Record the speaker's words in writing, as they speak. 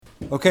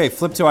Okay,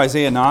 flip to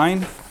Isaiah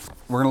 9.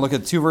 We're going to look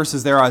at two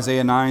verses there,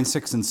 Isaiah 9,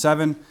 6, and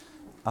 7,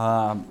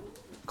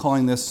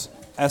 calling this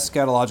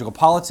Eschatological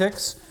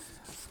Politics.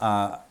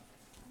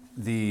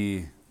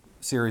 The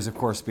series, of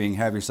course, being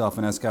Have Yourself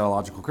an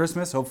Eschatological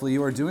Christmas. Hopefully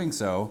you are doing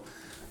so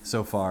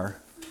far.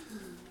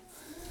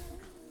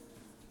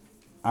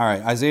 All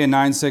right, Isaiah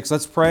 9, 6.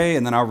 Let's pray,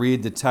 and then I'll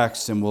read the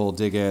text, and we'll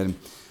dig in.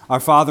 Our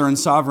Father and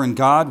Sovereign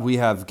God, we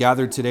have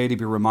gathered today to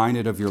be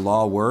reminded of your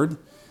law word.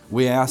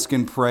 We ask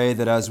and pray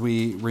that as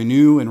we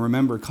renew and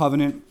remember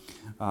covenant,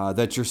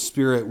 that your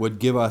Spirit would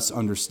give us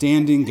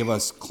understanding, give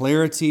us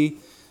clarity,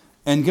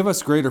 and give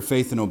us greater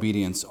faith and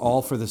obedience,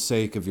 all for the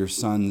sake of your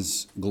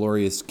Son's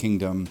glorious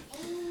kingdom.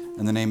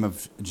 In the name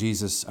of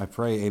Jesus, I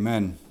pray,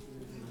 amen.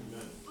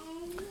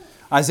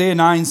 Isaiah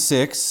 9,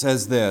 6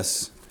 says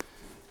this,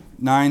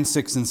 9,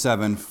 6, and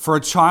 7, "For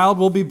a child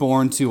will be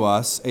born to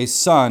us, a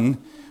son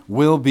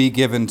will be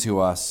given to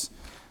us,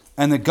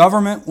 and the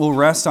government will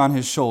rest on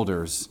his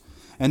shoulders.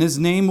 And his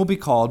name will be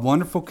called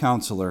Wonderful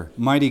Counselor,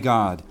 Mighty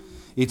God,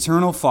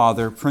 Eternal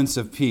Father, Prince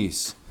of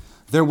Peace.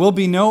 There will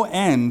be no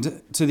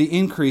end to the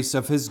increase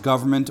of his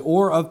government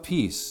or of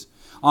peace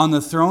on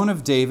the throne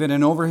of David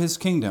and over his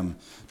kingdom,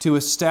 to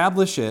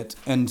establish it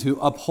and to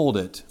uphold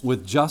it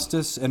with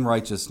justice and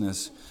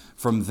righteousness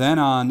from then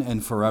on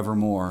and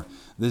forevermore.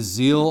 The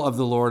zeal of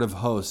the Lord of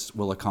hosts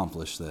will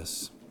accomplish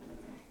this."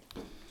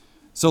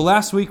 So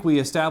last week we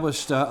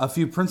established a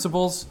few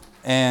principles,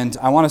 and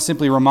I want to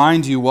simply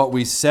remind you what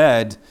we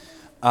said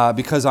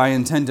because I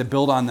intend to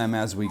build on them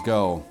as we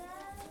go.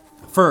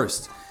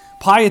 First,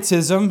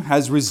 pietism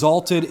has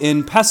resulted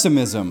in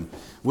pessimism,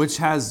 which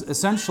has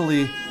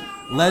essentially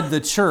led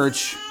the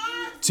church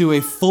to a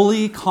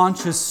fully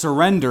conscious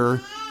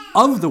surrender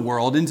of the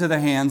world into the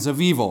hands of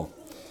evil.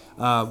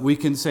 We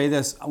can say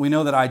this, we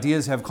know that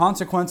ideas have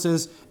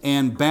consequences,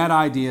 and bad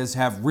ideas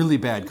have really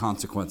bad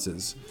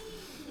consequences.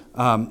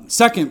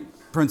 Second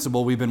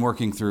principle we've been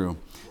working through.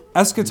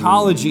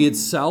 Eschatology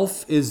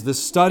itself is the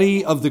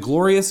study of the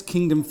glorious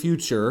kingdom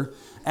future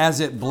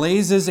as it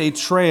blazes a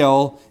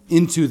trail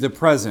into the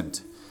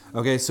present.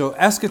 Okay, so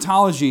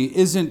eschatology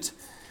isn't,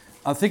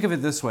 think of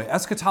it this way,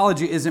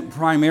 eschatology isn't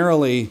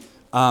primarily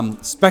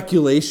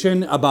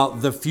speculation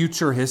about the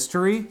future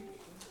history.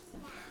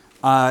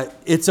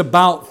 It's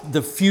about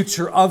the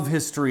future of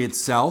history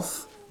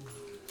itself.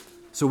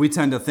 So we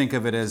tend to think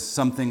of it as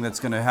something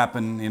that's going to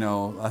happen,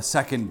 a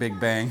second Big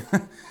Bang,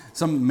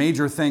 some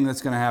major thing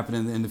that's going to happen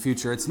in the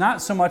future. It's not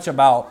so much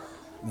about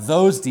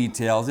those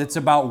details. It's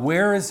about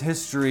where is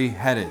history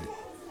headed.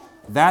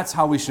 That's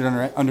how we should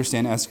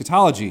understand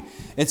eschatology.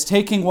 It's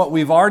taking what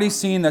we've already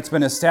seen that's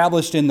been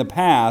established in the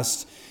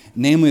past,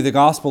 namely the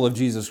gospel of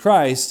Jesus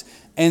Christ,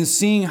 and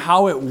seeing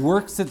how it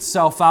works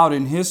itself out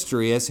in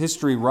history as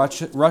history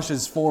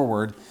rushes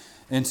forward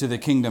into the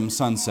kingdom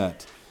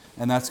sunset.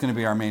 And that's going to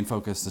be our main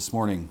focus this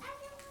morning.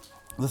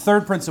 The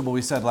third principle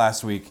we said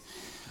last week,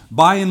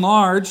 by and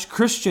large,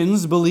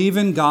 Christians believe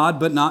in God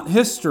but not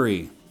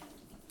history.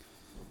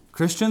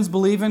 Christians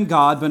believe in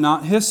God but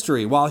not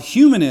history, while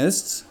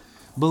humanists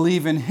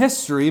believe in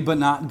history but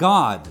not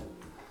God.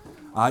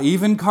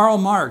 Even Karl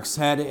Marx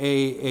had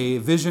a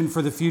vision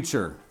for the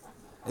future,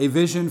 a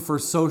vision for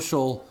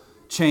social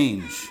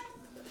change.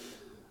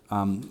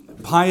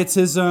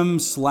 Pietism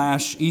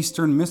 /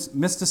 Eastern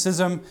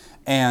mysticism,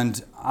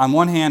 and on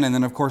one hand, and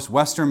then of course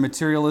Western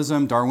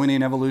materialism,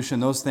 Darwinian evolution,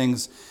 those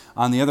things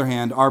on the other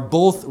hand, are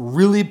both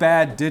really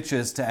bad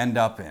ditches to end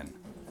up in.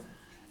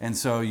 And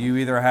so you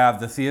either have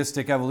the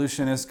theistic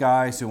evolutionist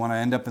guys who want to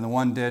end up in the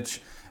one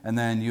ditch, and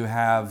then you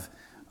have,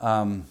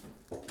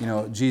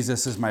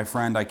 Jesus is my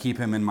friend, I keep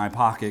him in my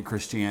pocket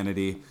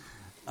Christianity.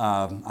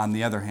 On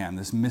the other hand,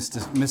 this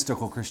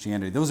mystical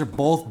Christianity. Those are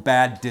both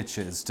bad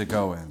ditches to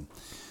go in.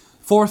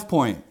 Fourth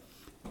point,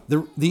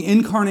 the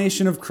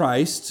incarnation of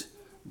Christ,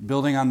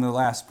 building on the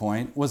last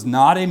point, was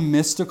not a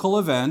mystical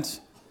event,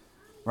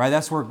 right?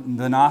 That's where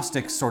the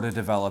Gnostics sort of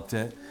developed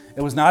it.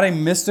 It was not a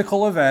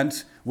mystical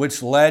event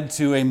which led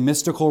to a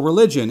mystical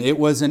religion. It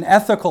was an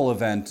ethical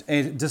event,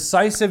 a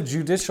decisive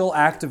judicial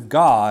act of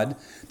God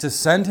to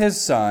send his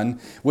Son,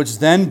 which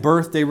then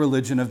birthed a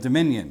religion of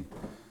dominion.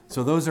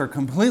 So those are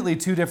completely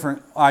two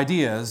different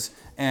ideas,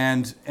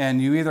 and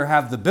you either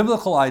have the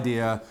biblical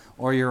idea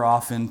or you're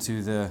off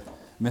into the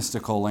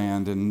mystical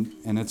land,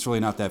 and it's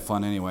really not that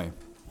fun anyway.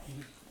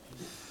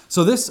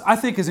 So this, I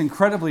think, is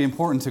incredibly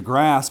important to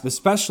grasp,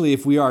 especially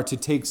if we are to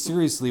take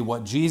seriously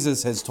what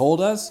Jesus has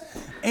told us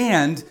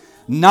and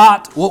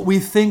not what we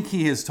think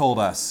he has told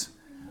us.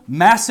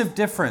 Massive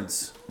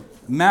difference.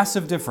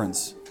 Massive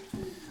difference.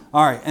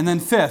 All right, and then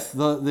fifth,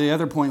 the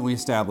other point we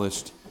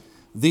established,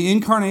 the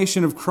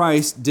incarnation of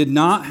Christ did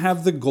not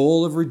have the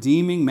goal of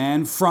redeeming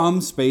man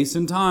from space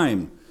and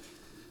time,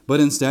 but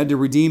instead to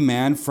redeem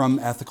man from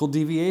ethical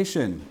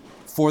deviation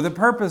for the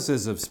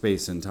purposes of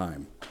space and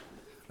time.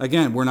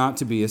 Again, we're not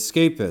to be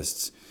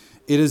escapists.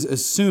 It is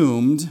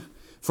assumed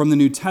from the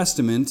New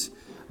Testament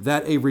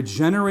that a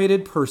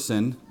regenerated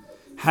person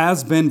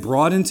has been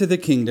brought into the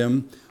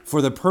kingdom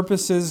for the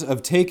purposes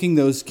of taking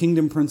those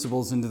kingdom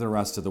principles into the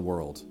rest of the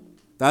world.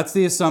 That's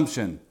the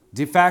assumption.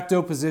 De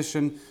facto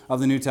position of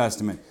the New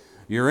Testament.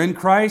 You're in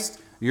Christ,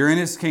 you're in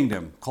his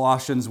kingdom,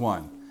 Colossians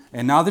 1.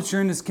 And now that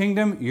you're in his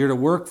kingdom, you're to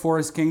work for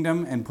his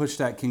kingdom and push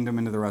that kingdom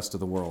into the rest of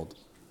the world.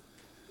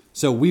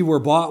 So we were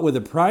bought with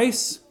a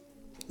price.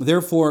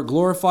 Therefore,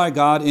 glorify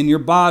God in your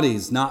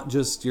bodies, not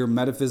just your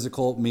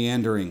metaphysical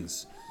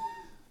meanderings.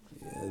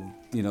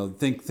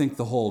 Think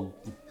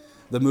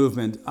the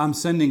movement. I'm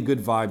sending good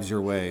vibes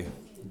your way,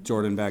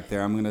 Jordan back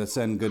there. I'm going to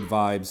send good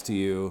vibes to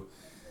you.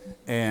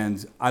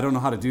 And I don't know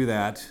how to do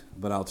that,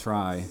 but I'll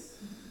try.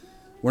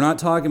 We're not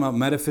talking about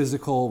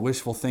metaphysical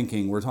wishful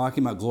thinking. We're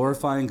talking about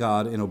glorifying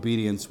God in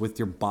obedience with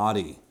your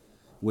body,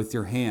 with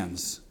your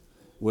hands,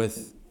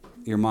 with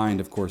your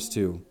mind, of course,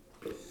 too.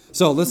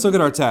 So let's look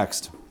at our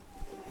text.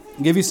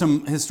 I'll give you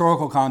some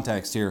historical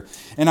context here.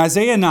 In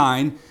Isaiah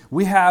 9,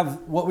 we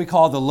have what we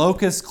call the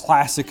locus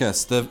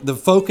classicus, the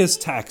focus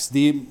text,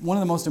 one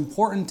of the most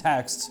important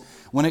texts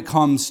when it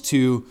comes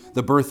to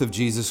the birth of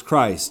Jesus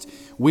Christ.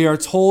 We are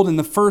told in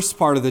the first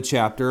part of the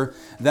chapter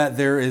that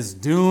there is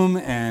doom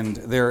and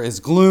there is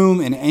gloom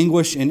and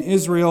anguish in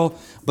Israel,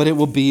 but it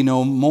will be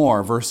no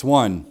more. Verse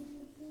 1.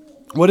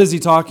 What is he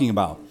talking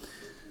about?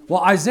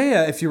 Well,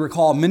 Isaiah, if you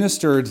recall,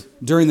 ministered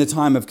during the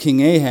time of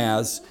King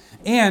Ahaz,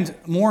 and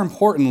more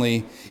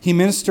importantly, he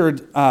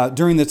ministered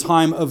during the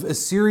time of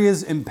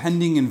Assyria's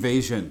impending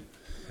invasion.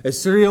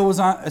 Assyria was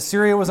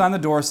on the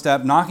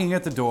doorstep, knocking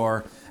at the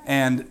door,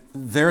 and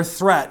their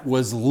threat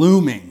was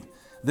looming.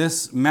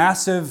 This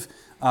massive,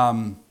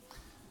 it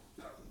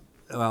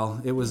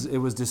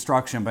was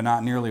destruction, but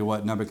not nearly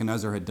what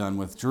Nebuchadnezzar had done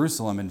with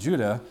Jerusalem and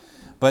Judah.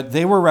 But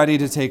they were ready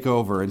to take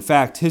over. In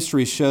fact,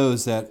 history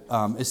shows that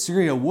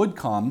Assyria would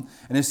come,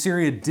 and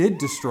Assyria did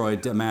destroy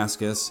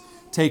Damascus,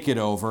 take it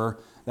over.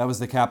 That was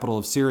the capital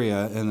of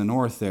Syria in the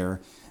north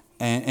there.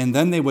 And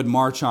then they would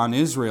march on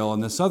Israel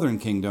in the southern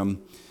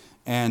kingdom.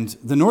 And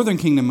the northern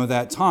kingdom of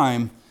that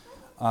time,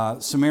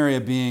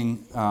 Samaria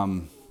being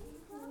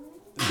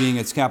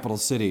its capital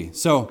city.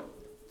 So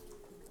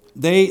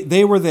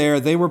they were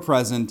there, they were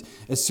present.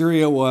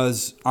 Assyria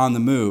was on the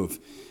move.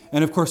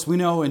 And of course, we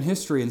know in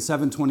history in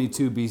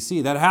 722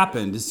 BC that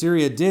happened.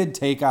 Assyria did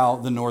take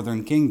out the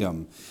northern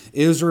kingdom.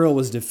 Israel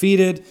was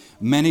defeated.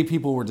 Many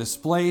people were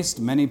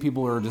displaced. Many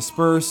people were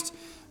dispersed,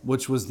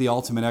 which was the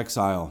ultimate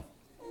exile.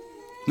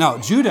 Now,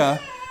 Judah,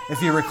 if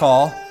you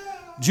recall,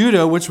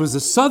 Judah, which was the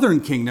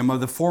southern kingdom of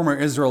the former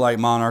Israelite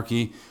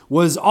monarchy,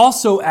 was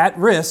also at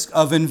risk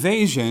of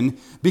invasion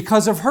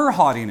because of her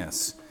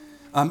haughtiness.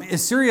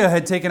 Assyria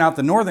had taken out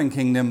the northern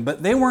kingdom,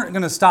 but they weren't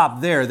going to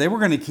stop there. They were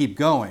going to keep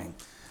going.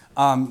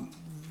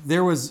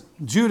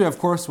 Judah, of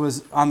course,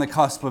 was on the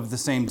cusp of the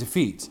same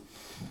defeat.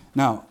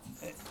 Now,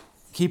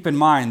 keep in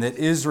mind that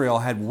Israel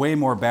had way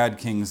more bad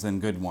kings than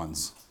good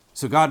ones.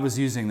 So God was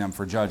using them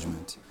for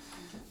judgment.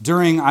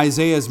 During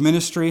Isaiah's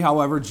ministry,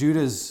 however,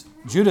 Judah's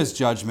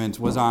judgment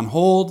was on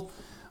hold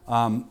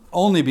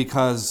only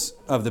because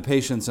of the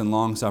patience and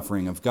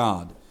long-suffering of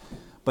God,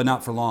 but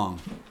not for long.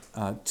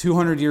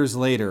 200 years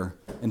later,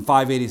 in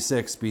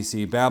 586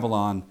 BC,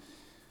 Babylon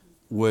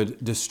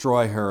would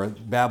destroy her.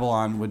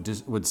 Babylon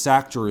would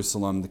sack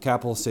Jerusalem, the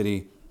capital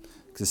city,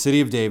 the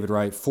city of David,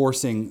 right,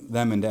 forcing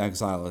them into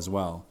exile as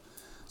well.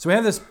 So we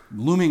have this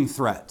looming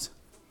threat.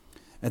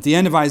 At the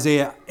end of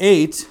Isaiah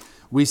 8,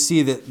 we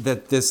see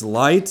that this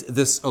light,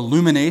 this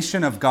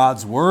illumination of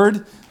God's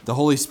word, the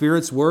Holy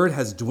Spirit's word,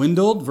 has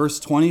dwindled. Verse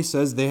 20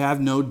 says they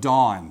have no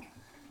dawn.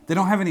 They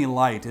don't have any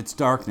light. It's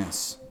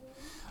darkness.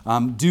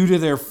 Due to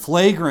their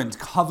flagrant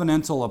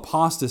covenantal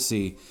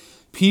apostasy,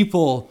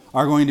 people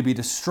are going to be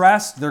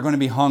distressed. They're going to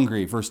be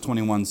hungry, verse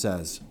 21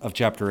 says, of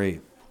chapter 8.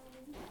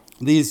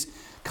 These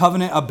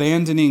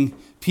covenant-abandoning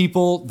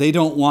people, they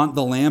don't want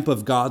the lamp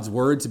of God's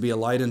word to be a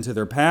light into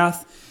their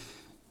path.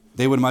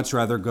 They would much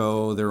rather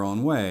go their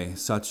own way.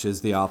 Such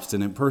is the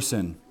obstinate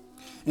person.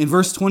 In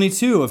verse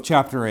 22 of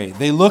chapter 8,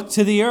 they look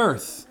to the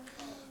earth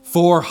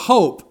for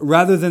hope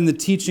rather than the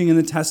teaching and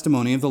the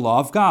testimony of the law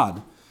of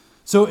God.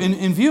 So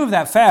in view of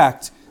that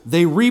fact,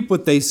 they reap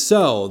what they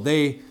sow.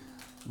 They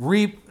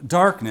reap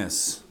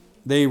darkness.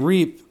 They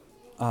reap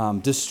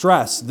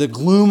distress, the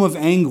gloom of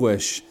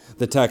anguish,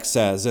 the text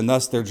says, and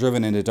thus they're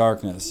driven into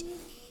darkness.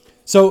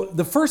 So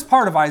the first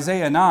part of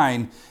Isaiah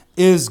 9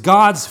 is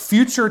God's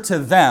future to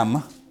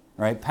them,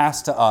 right,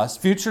 past to us,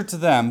 future to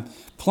them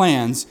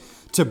plans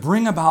to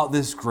bring about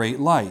this great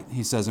light,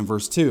 he says in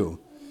verse 2.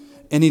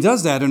 And he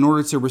does that in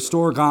order to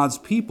restore God's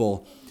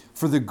people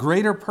for the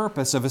greater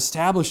purpose of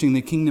establishing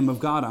the kingdom of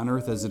God on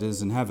earth as it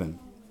is in heaven.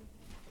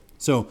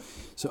 So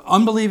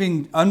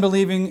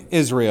unbelieving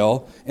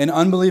Israel and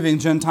unbelieving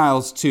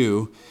Gentiles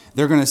too,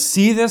 they're going to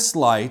see this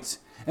light.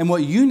 And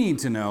what you need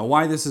to know,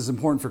 why this is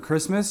important for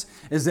Christmas,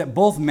 is that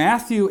both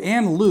Matthew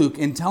and Luke,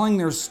 in telling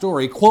their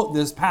story, quote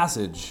this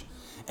passage.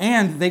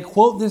 And they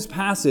quote this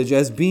passage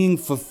as being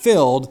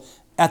fulfilled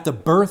at the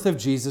birth of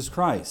Jesus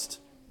Christ.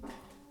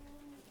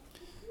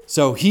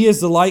 So he is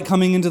the light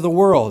coming into the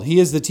world. He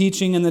is the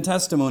teaching and the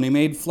testimony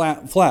made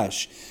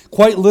flesh.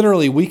 Quite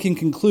literally, we can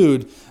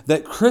conclude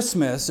that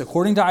Christmas,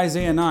 according to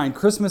Isaiah 9,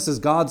 Christmas is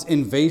God's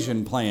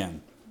invasion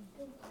plan.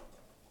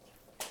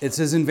 It's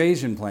his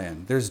invasion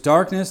plan. There's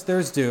darkness,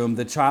 there's doom.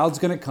 The child's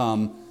going to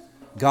come.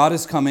 God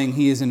is coming.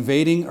 He is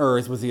invading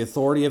earth with the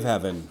authority of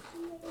heaven.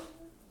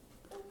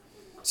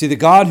 See, the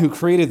God who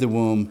created the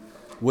womb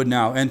would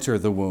now enter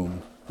the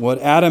womb. What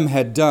Adam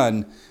had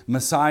done,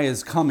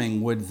 Messiah's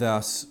coming would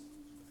thus,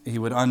 he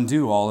would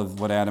undo all of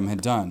what Adam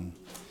had done.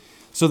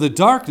 So the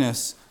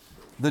darkness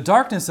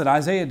that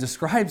Isaiah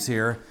describes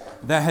here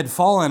that had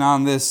fallen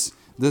on this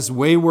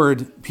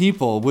wayward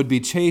people would be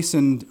chased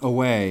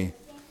away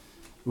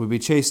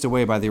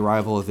by the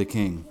arrival of the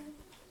king.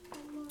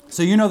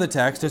 So you know the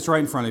text, it's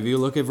right in front of you.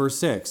 Look at verse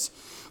 6.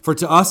 For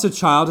to us a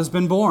child has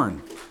been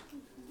born.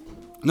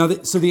 Now,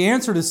 so the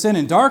answer to sin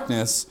and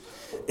darkness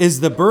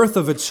is the birth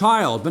of a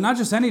child, but not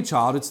just any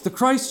child, it's the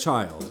Christ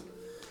child.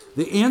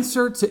 The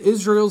answer to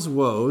Israel's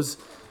woes,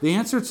 the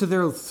answer to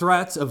their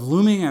threats of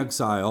looming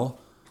exile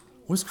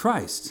was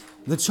Christ,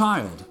 the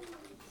child.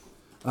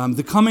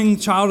 The coming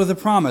child of the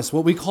promise,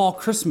 what we call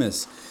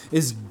Christmas,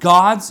 is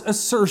God's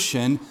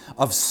assertion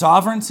of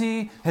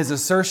sovereignty, his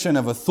assertion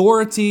of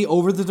authority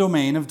over the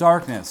domain of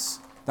darkness.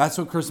 That's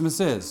what Christmas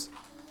is.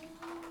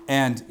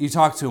 And you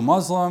talk to a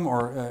Muslim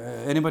or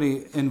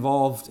anybody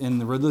involved in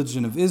the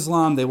religion of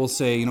Islam, they will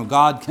say,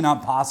 God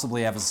cannot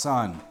possibly have a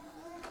son.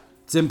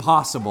 It's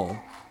impossible.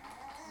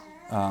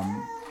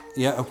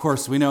 Yet, of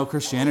course, we know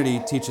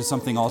Christianity teaches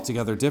something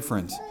altogether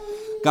different.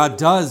 God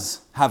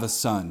does have a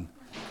son.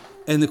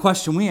 And the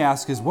question we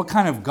ask is, what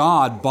kind of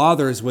God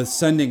bothers with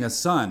sending a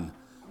son?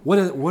 What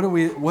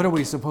are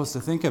we supposed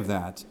to think of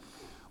that?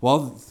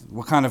 Well,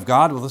 what kind of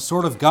God? Well, the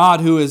sort of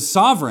God who is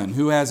sovereign,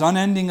 who has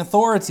unending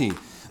authority.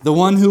 The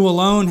one who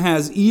alone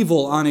has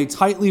evil on a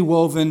tightly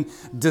woven,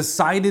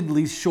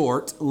 decidedly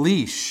short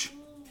leash.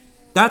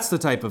 That's the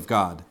type of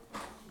God.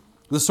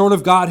 The sort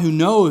of God who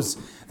knows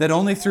that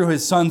only through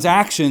his son's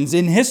actions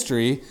in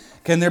history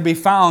can there be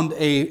found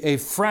a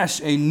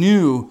fresh, a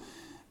new,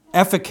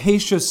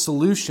 efficacious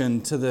solution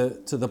to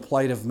the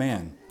plight of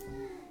man.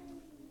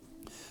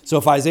 So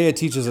if Isaiah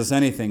teaches us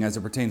anything as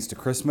it pertains to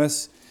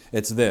Christmas,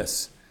 it's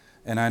this.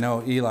 And I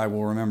know Eli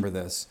will remember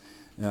this.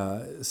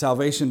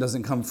 Salvation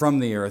doesn't come from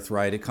the earth,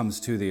 right? It comes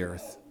to the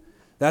earth.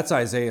 That's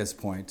Isaiah's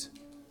point.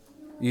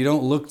 You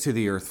don't look to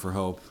the earth for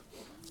hope.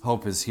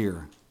 Hope is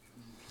here.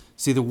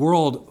 See, the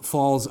world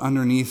falls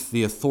underneath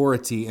the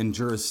authority and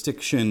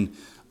jurisdiction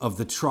of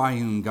the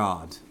triune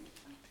God.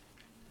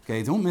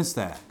 Okay, don't miss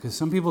that, because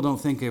some people don't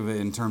think of it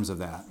in terms of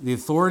that. The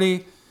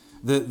authority,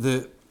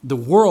 the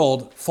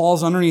world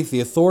falls underneath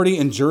the authority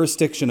and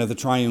jurisdiction of the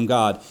triune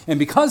God. And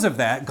because of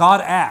that,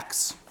 God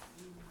acts.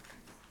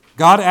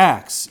 God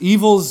acts.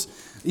 Evil's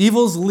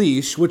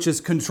leash, which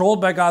is controlled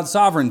by God's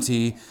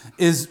sovereignty,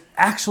 is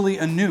actually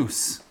a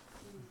noose.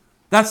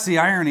 That's the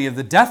irony of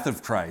the death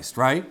of Christ,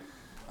 right?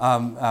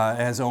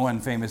 As Owen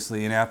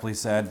famously and aptly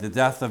said, the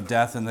death of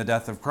death and the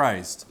death of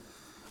Christ.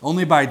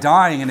 Only by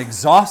dying and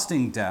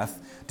exhausting death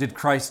did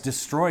Christ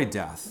destroy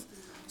death.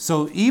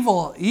 So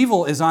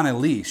evil is on a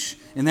leash,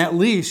 and that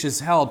leash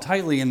is held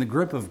tightly in the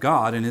grip of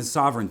God and his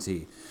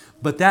sovereignty.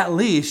 But that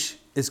leash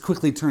is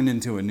quickly turned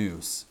into a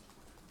noose.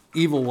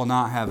 Evil will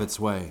not have its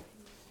way.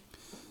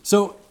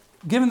 So,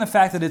 given the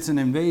fact that it's an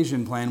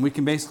invasion plan, we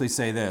can basically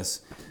say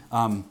this,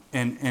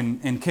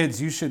 and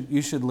kids, you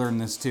should learn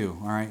this too,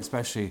 all right?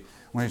 Especially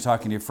when you're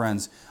talking to your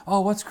friends. Oh,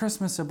 what's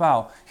Christmas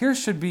about? Here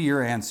should be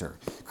your answer.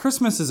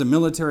 Christmas is a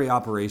military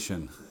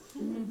operation.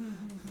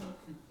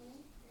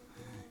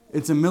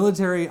 It's a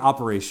military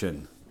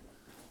operation.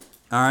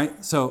 All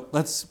right, so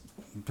let's,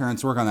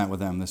 parents, work on that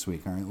with them this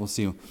week. All right, we'll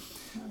see you.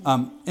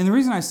 And the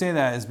reason I say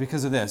that is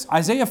because of this.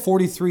 Isaiah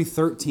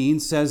 43:13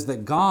 says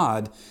that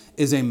God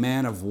is a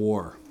man of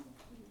war.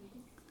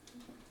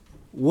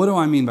 What do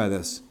I mean by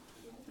this?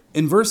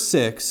 In verse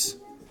 6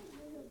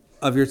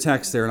 of your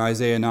text there in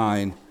Isaiah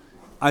 9,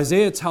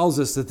 Isaiah tells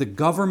us that the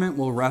government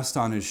will rest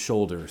on his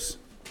shoulders.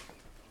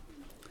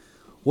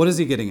 What is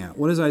he getting at?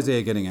 What is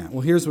Isaiah getting at?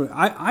 Well, here's what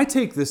I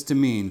take this to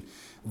mean,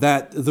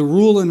 that the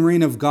rule and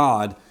reign of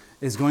God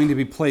is going to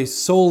be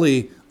placed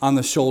solely on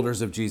the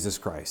shoulders of Jesus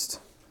Christ.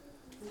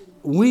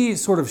 We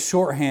sort of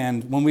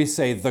shorthand when we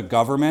say the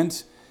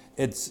government.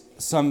 It's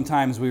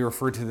sometimes we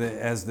refer to it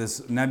as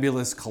this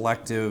nebulous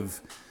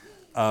collective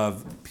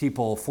of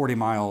people 40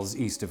 miles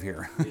east of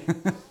here.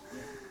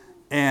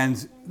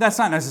 And that's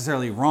not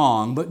necessarily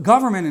wrong, but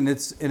government in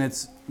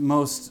its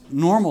most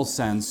normal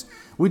sense,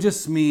 we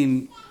just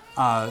mean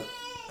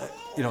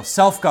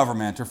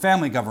self-government or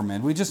family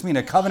government. We just mean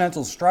a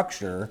covenantal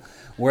structure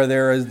where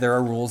there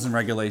are rules and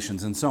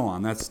regulations and so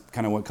on. That's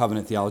kind of what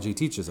covenant theology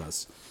teaches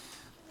us.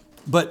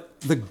 But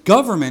the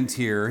government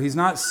here, he's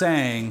not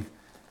saying,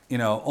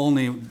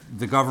 only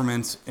the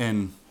government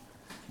in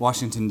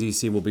Washington,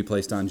 D.C. will be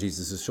placed on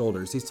Jesus'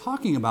 shoulders. He's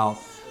talking about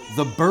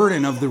the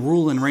burden of the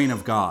rule and reign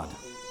of God.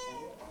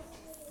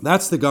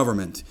 That's the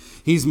government.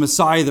 He's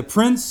Messiah the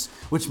Prince,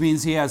 which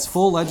means he has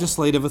full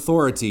legislative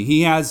authority.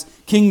 He has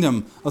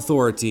kingdom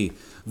authority.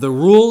 The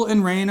rule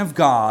and reign of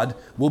God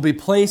will be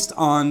placed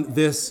on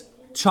this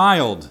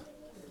child.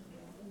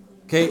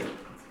 Okay,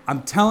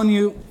 I'm telling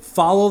you,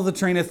 follow the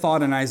train of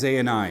thought in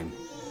Isaiah 9.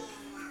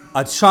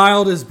 A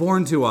child is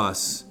born to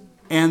us,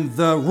 and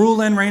the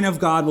rule and reign of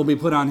God will be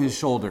put on his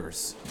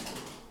shoulders.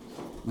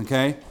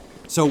 Okay?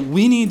 So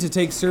we need to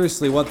take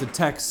seriously what the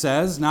text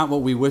says, not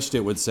what we wished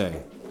it would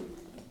say.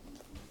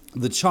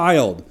 The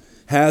child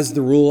has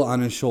the rule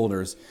on his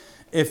shoulders.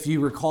 If you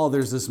recall,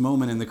 there's this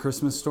moment in the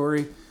Christmas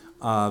story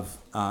of,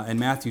 and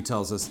Matthew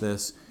tells us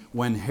this,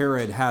 when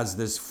Herod has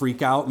this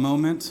freak out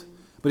moment,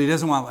 but he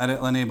doesn't want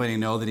to let anybody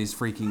know that he's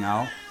freaking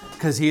out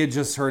because he had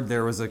just heard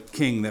there was a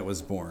king that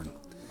was born.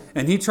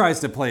 And he tries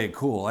to play it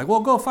cool. Like, well,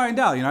 go find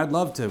out. I'd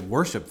love to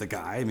worship the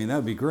guy. I mean, that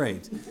would be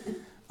great.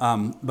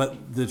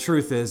 But the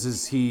truth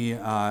is he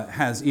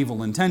has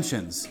evil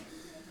intentions.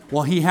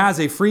 Well, he has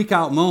a freak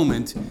out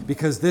moment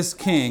because this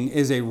king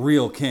is a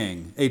real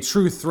king, a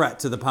true threat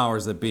to the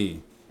powers that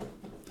be.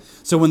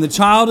 So when the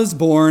child is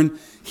born,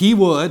 he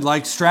would,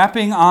 like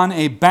strapping on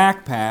a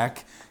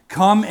backpack,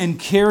 come and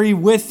carry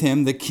with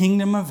him the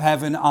kingdom of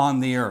heaven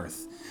on the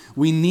earth.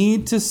 We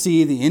need to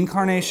see the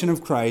incarnation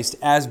of Christ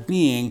as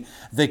being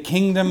the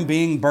kingdom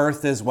being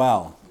birthed as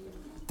well.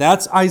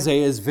 That's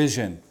Isaiah's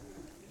vision.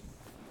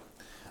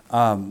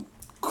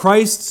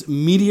 Christ's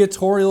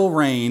mediatorial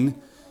reign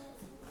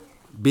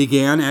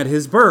began at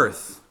his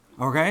birth.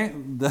 Okay?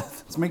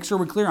 Let's make sure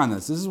we're clear on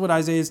this. This is what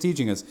Isaiah is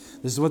teaching us.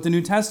 This is what the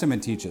New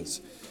Testament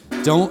teaches.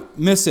 Don't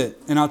miss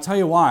it. And I'll tell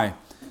you why.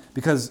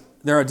 Because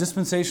there are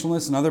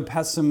dispensationalists and other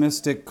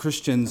pessimistic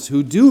Christians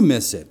who do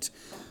miss it.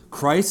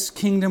 Christ's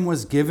kingdom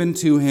was given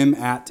to him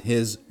at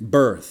his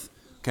birth.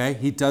 Okay?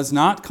 He does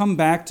not come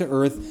back to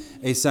earth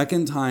a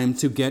second time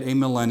to get a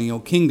millennial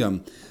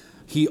kingdom.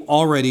 He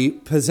already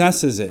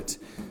possesses it.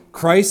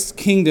 Christ's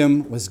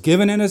kingdom was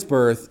given at his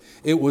birth.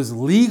 It was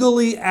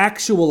legally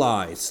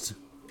actualized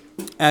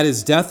at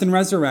his death and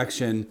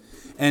resurrection,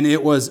 and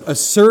it was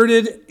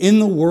asserted in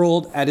the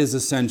world at his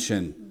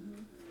ascension.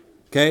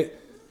 Okay?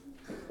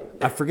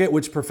 I forget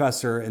which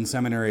professor in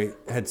seminary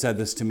had said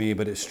this to me,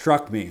 but it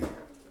struck me.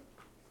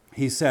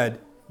 He said,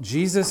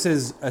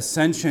 Jesus'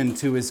 ascension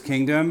to his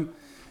kingdom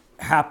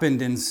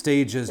happened in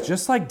stages,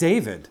 just like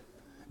David.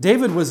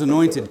 David was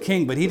anointed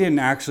king, but he didn't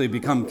actually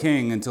become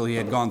king until he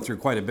had gone through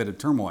quite a bit of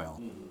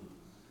turmoil.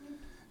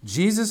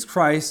 Jesus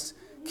Christ's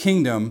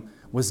kingdom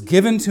was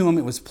given to him.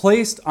 It was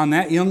placed on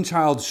that young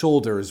child's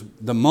shoulders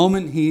the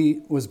moment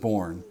he was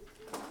born.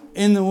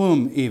 In the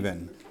womb,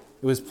 even.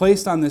 It was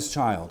placed on this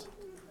child.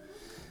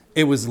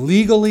 It was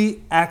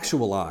legally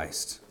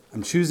actualized.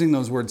 I'm choosing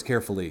those words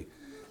carefully.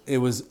 It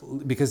was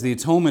because the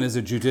atonement is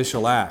a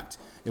judicial act.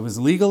 It was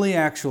legally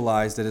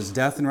actualized at his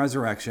death and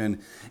resurrection,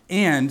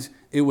 and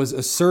it was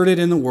asserted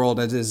in the world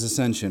at his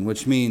ascension,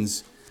 which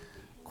means,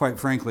 quite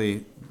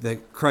frankly,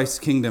 that Christ's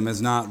kingdom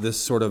is not this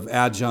sort of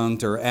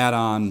adjunct or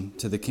add-on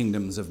to the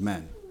kingdoms of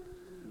men.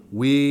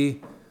 We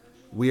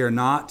are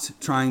not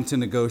trying to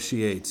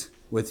negotiate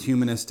with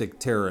humanistic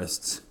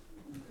terrorists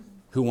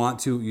who want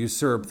to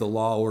usurp the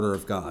law order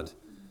of God.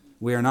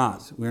 We are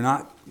not.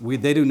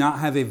 They do not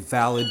have a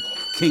valid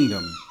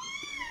kingdom.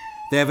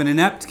 They have an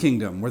inept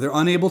kingdom where they're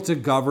unable to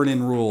govern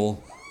and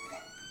rule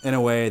in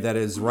a way that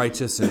is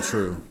righteous and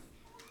true.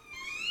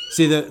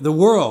 See, the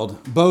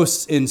world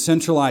boasts in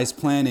centralized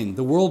planning.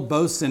 The world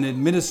boasts in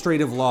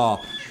administrative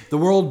law. The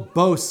world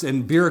boasts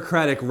in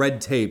bureaucratic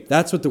red tape.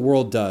 That's what the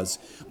world does.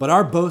 But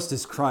our boast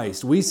is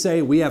Christ. We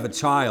say we have a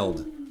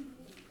child.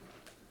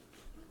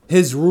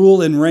 His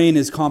rule and reign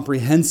is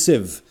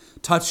comprehensive,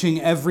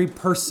 touching every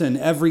person,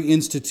 every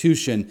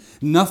institution.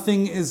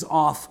 Nothing is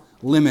off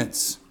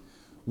limits.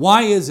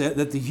 Why is it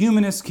that the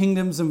humanist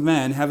kingdoms of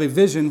men have a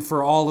vision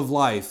for all of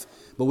life,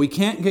 but we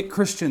can't get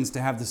Christians to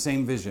have the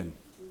same vision?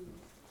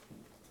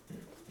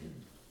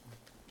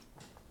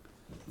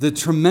 The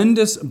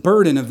tremendous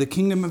burden of the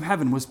kingdom of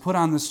heaven was put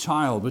on this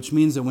child, which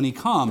means that when he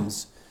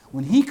comes,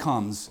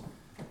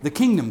 the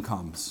kingdom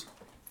comes.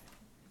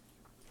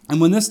 And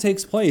when this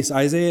takes place,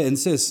 Isaiah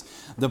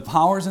insists, the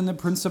powers and the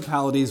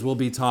principalities will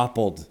be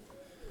toppled.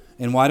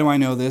 And why do I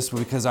know this?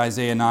 Because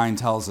Isaiah 9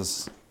 tells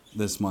us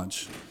this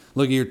much.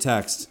 Look at your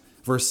text,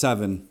 verse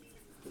 7.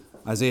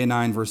 Isaiah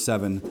 9, verse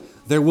 7.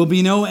 There will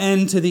be no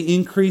end to the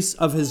increase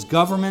of his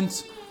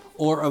government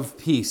or of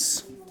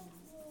peace.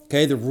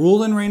 Okay, the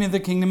rule and reign of the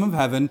kingdom of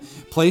heaven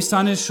placed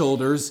on his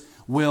shoulders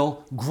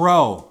will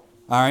grow.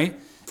 All right?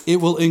 It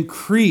will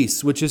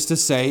increase, which is to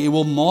say, it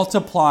will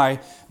multiply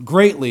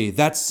greatly.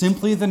 That's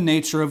simply the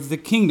nature of the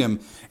kingdom.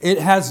 It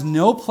has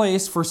no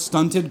place for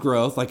stunted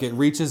growth, like it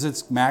reaches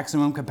its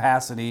maximum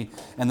capacity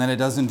and then it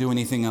doesn't do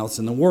anything else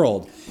in the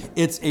world.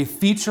 It's a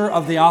feature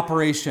of the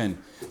operation.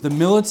 The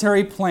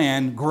military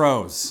plan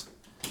grows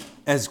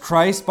as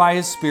Christ, by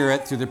his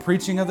Spirit, through the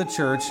preaching of the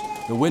church,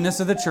 the witness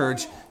of the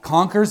church,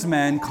 conquers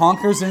men,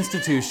 conquers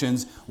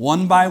institutions,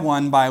 one by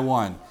one by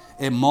one.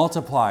 It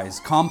multiplies,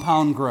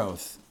 compound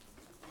growth.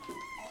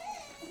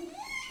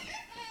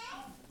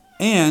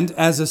 And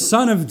as a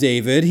son of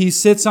David, he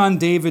sits on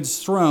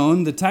David's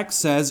throne, the text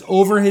says,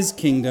 over his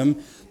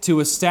kingdom, to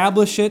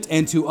establish it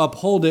and to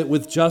uphold it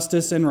with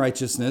justice and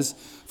righteousness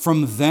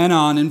from then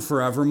on and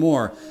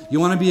forevermore. You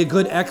want to be a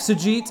good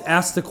exegete?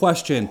 Ask the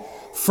question,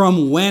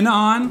 from when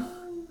on?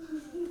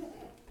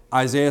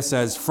 Isaiah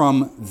says,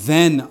 from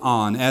then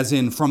on, as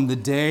in from the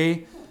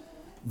day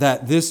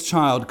that this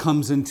child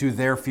comes into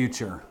their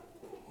future.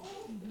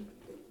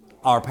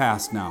 Our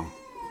past now.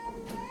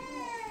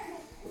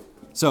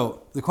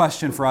 So the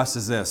question for us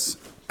is this.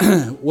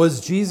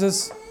 Was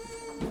Jesus,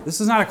 this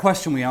is not a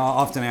question we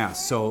often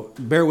ask, so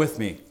bear with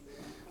me.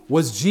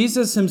 Was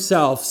Jesus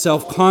himself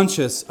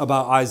self-conscious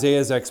about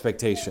Isaiah's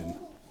expectation?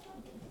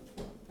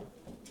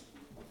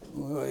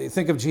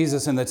 Think of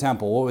Jesus in the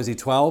temple. What was he,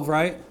 12,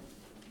 right?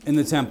 In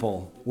the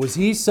temple. Was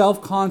he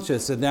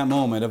self-conscious at that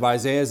moment of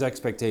Isaiah's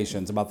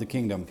expectations about the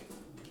kingdom?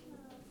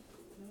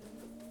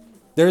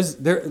 There's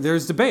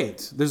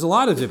debate. There's a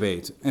lot of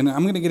debate, and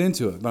I'm going to get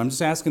into it, but I'm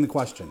just asking the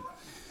question.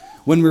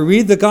 When we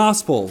read the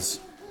Gospels,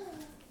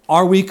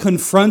 are we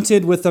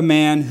confronted with a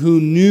man who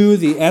knew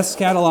the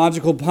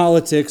eschatological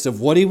politics of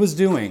what he was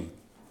doing?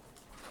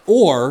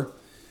 Or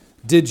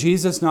did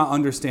Jesus not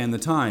understand the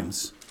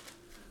times?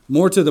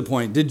 More to the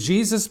point, did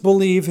Jesus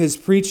believe his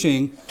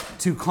preaching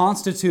to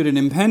constitute an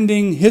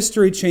impending,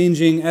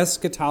 history-changing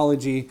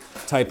eschatology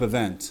type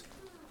event?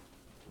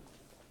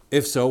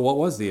 If so, what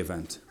was the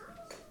event?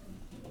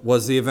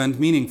 Was the event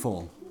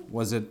meaningful?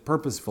 Was it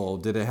purposeful?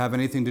 Did it have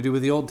anything to do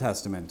with the Old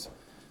Testament?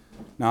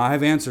 Now, I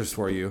have answers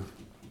for you,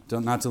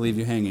 not to leave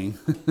you hanging.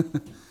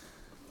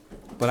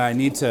 But I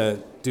need to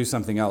do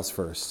something else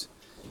first.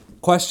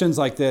 Questions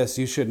like this,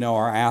 you should know,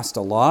 are asked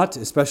a lot,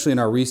 especially in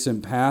our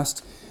recent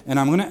past. And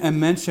I'm going to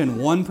mention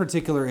one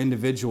particular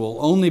individual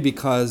only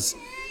because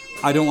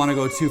I don't want to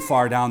go too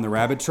far down the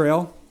rabbit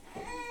trail.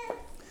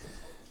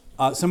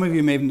 Some of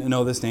you may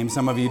know this name,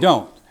 some of you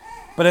don't.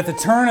 But at the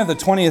turn of the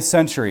 20th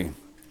century,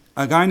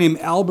 a guy named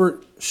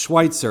Albert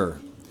Schweitzer,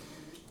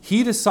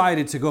 he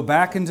decided to go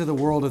back into the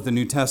world of the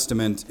New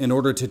Testament in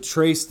order to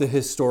trace the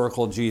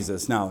historical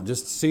Jesus. Now,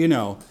 just so you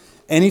know,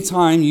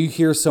 anytime you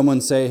hear someone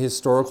say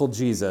historical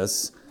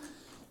Jesus,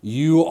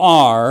 you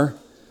are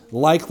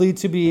likely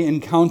to be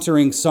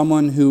encountering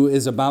someone who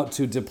is about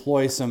to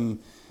deploy some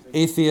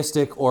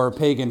atheistic or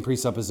pagan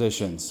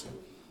presuppositions.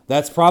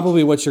 That's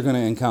probably what you're going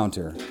to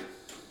encounter.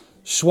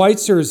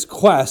 Schweitzer's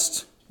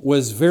quest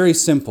was very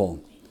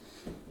simple.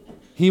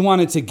 He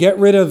wanted to get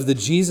rid of the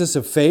Jesus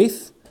of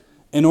faith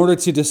in order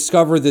to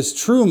discover this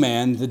true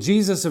man, the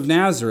Jesus of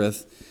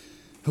Nazareth,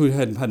 who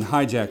had been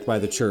hijacked by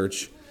the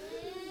church.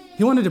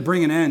 He wanted to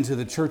bring an end to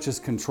the church's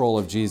control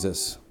of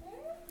Jesus.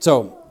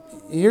 So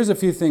here's a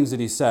few things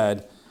that he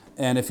said.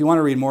 And if you want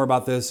to read more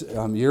about this,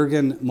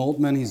 Jürgen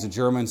Moltmann, he's a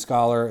German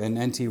scholar, and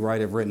N.T. Wright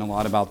have written a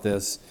lot about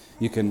this.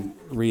 You can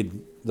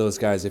read those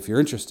guys if you're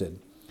interested.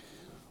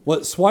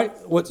 What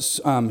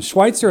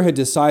Schweitzer had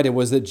decided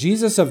was that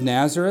Jesus of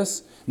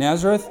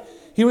Nazareth,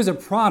 he was a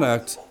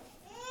product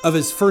of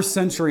his first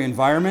century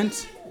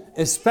environment.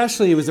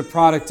 Especially, he was a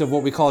product of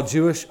what we call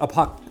Jewish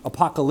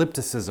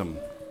apocalypticism.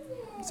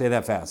 Say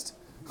that fast.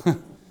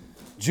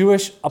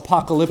 Jewish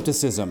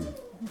apocalypticism.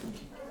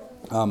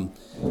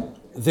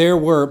 There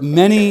were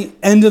many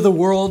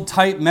end-of-the-world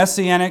type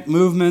messianic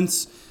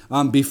movements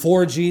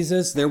before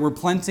Jesus. There were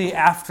plenty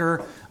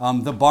after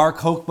the Bar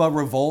Kokhba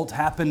revolt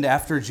happened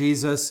after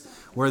Jesus,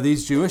 where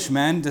these Jewish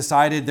men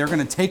decided they're going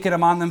to take it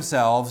upon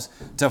themselves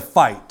to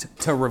fight,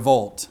 to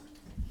revolt.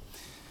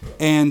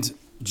 And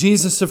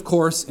Jesus, of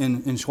course,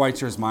 in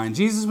Schweitzer's mind,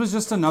 Jesus was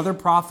just another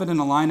prophet in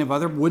a line of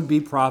other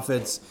would-be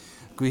prophets.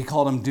 We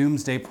called them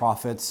doomsday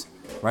prophets,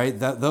 right?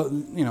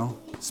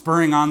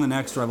 Spurring on the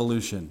next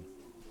revolution.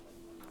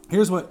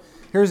 Here's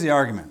the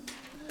argument.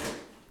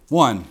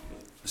 One,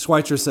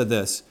 Schweitzer said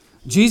this: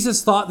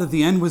 Jesus thought that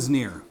the end was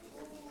near.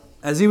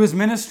 As he was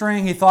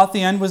ministering, he thought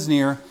the end was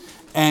near,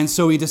 and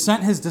so he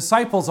sent his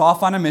disciples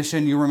off on a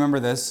mission. You remember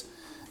this.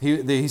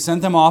 He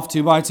sent them off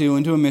 2 by 2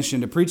 into a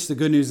mission to preach the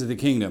good news of the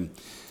kingdom.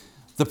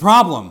 The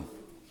problem,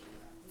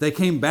 they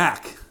came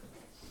back.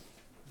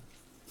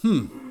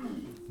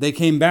 They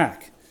came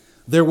back.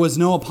 There was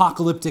no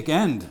apocalyptic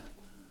end.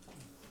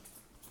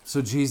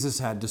 So Jesus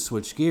had to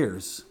switch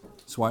gears.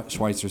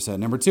 Schweitzer said.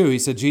 Number 2, he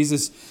said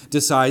Jesus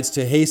decides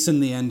to hasten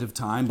the end of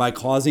time by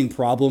causing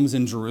problems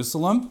in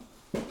Jerusalem,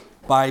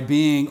 by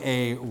being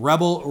a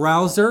rebel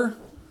rouser,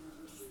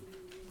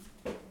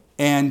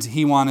 and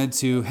he wanted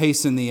to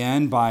hasten the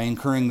end by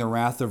incurring the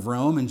wrath of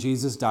Rome, and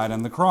Jesus died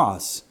on the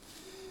cross.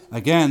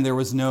 Again, there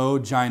was no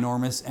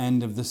ginormous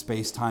end of the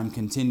space-time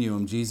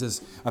continuum.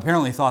 Jesus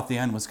apparently thought the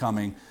end was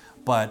coming,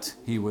 but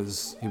he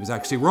was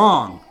actually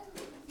wrong.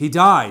 He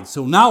died.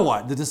 So now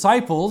what? The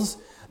disciples,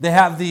 they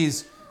have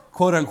these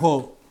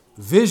quote-unquote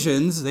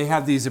visions. They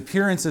have these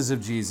appearances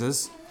of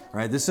Jesus.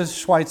 Right? This is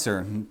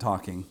Schweitzer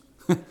talking.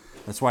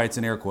 That's why it's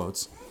in air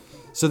quotes.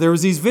 So there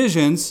was these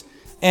visions,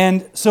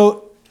 and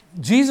so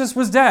Jesus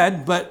was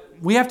dead, but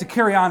we have to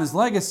carry on his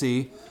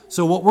legacy.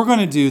 So what we're going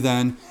to do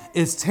then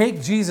is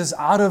take Jesus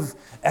out of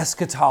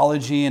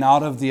eschatology and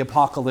out of the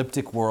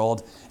apocalyptic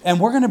world, and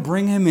we're going to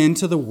bring him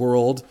into the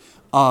world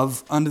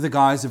of under the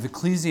guise of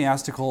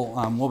ecclesiastical,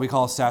 what we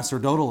call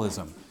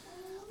sacerdotalism.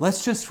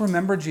 Let's just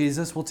remember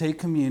Jesus. We'll take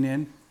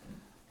communion.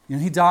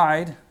 He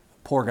died,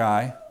 poor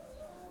guy,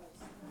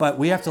 but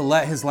we have to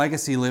let his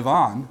legacy live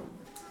on.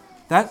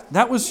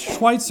 That was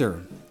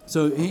Schweitzer.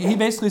 So he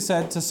basically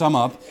said, to sum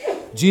up,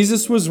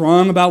 Jesus was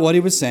wrong about what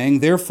he was saying.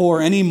 Therefore,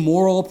 any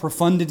moral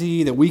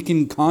profundity that we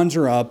can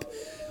conjure up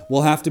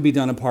will have to be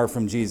done apart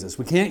from Jesus.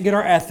 We can't get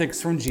our ethics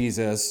from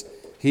Jesus.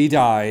 He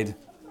died.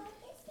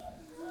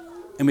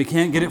 And we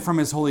can't get it from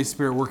his Holy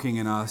Spirit working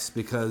in us,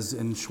 because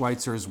in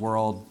Schweitzer's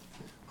world,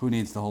 who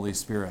needs the Holy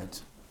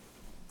Spirit?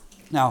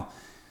 Now,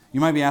 you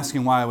might be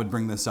asking why I would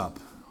bring this up.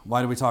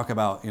 Why do we talk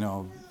about,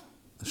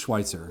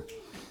 Schweitzer?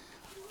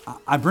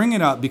 I bring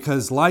it up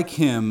because, like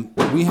him,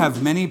 we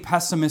have many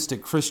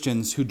pessimistic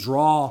Christians who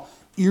draw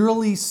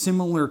eerily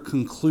similar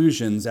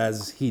conclusions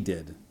as he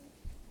did.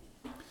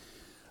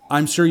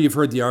 I'm sure you've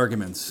heard the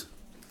arguments.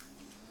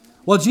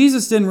 Well,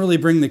 Jesus didn't really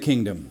bring the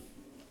kingdom.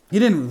 He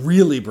didn't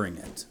really bring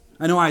it.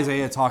 I know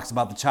Isaiah talks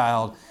about the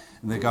child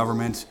and the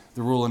government,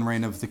 the rule and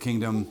reign of the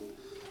kingdom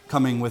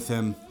coming with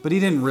him, but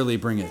he didn't really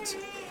bring it.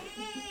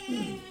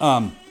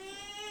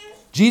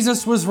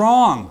 Jesus was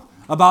wrong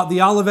about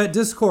the Olivet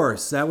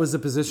Discourse. That was the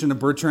position of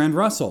Bertrand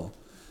Russell.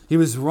 He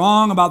was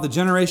wrong about the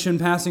generation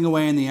passing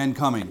away and the end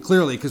coming,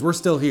 clearly, because we're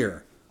still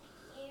here.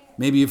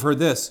 Maybe you've heard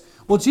this.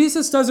 Well,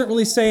 Jesus doesn't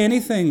really say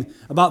anything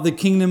about the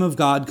kingdom of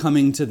God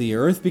coming to the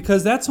earth,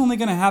 because that's only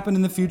going to happen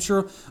in the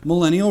future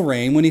millennial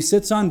reign when he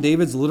sits on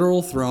David's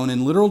literal throne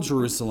in literal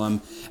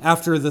Jerusalem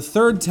after the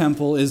third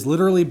temple is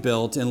literally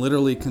built and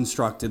literally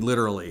constructed,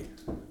 literally.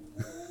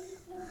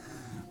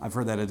 I've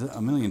heard that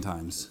a million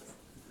times.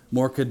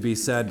 More could be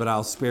said, but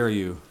I'll spare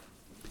you.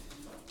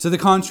 To the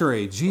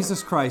contrary,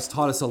 Jesus Christ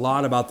taught us a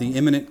lot about the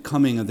imminent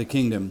coming of the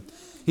kingdom.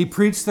 He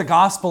preached the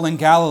gospel in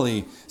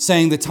Galilee,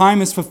 saying, "The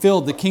time is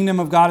fulfilled, the kingdom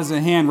of God is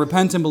at hand.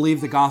 Repent and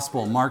believe the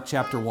gospel." Mark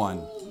chapter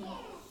 1.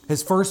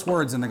 His first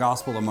words in the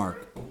Gospel of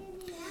Mark.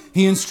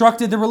 He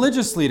instructed the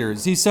religious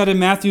leaders. He said in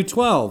Matthew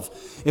 12,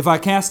 "If I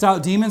cast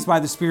out demons by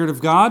the Spirit of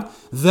God,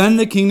 then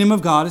the kingdom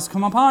of God has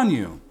come upon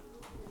you."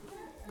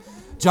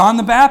 John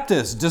the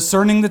Baptist,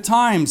 discerning the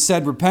times,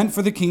 said, "Repent,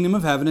 for the kingdom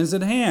of heaven is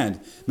at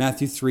hand."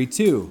 Matthew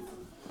 3:2.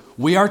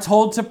 We are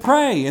told to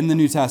pray in the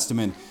New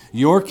Testament,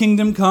 "Your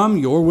kingdom come,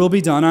 your will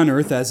be done on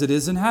earth as it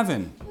is in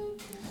heaven."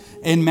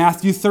 In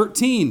Matthew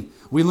 13,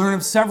 we learn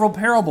of several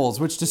parables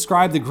which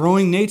describe the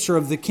growing nature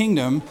of the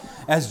kingdom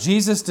as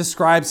Jesus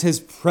describes his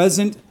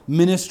present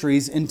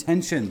ministry's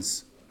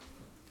intentions.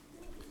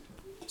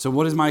 So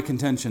what is my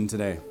contention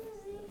today?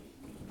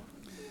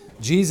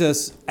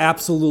 Jesus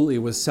absolutely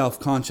was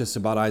self-conscious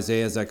about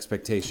Isaiah's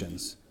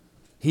expectations.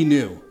 He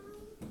knew.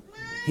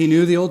 He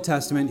knew the Old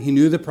Testament. He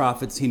knew the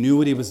prophets. He knew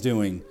what he was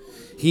doing.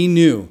 He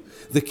knew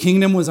the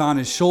kingdom was on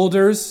his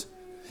shoulders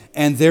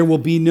and there will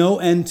be no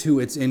end to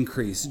its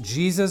increase.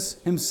 Jesus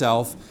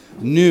himself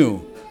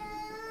knew.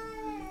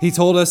 He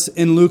told us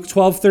in Luke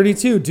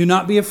 12:32, "Do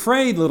not be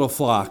afraid, little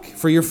flock,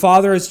 for your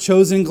Father has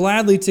chosen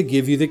gladly to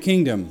give you the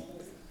kingdom."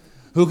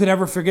 Who could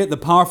ever forget the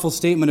powerful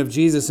statement of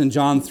Jesus in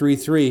John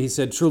 3:3? He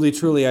said, "Truly,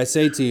 truly, I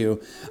say to you,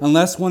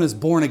 unless one is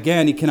born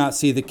again, he cannot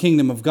see the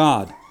kingdom of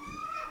God."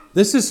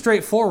 This is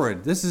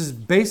straightforward. This is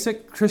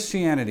basic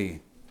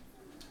Christianity.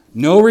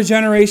 No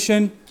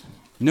regeneration,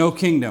 no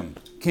kingdom.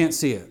 Can't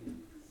see it.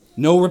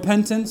 No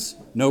repentance,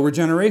 no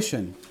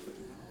regeneration.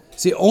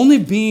 See, only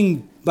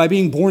by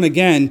being born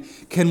again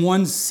can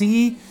one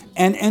see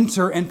and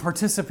enter and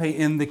participate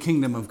in the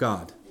kingdom of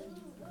God.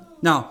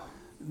 Now,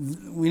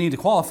 we need to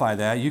qualify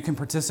that. You can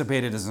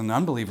participate as an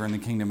unbeliever in the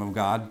kingdom of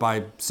God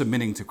by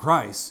submitting to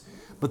Christ.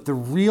 But the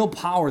real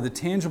power, the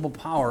tangible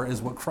power,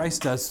 is what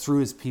Christ does through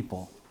his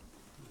people.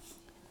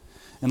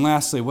 And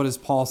lastly, what does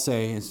Paul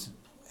say, as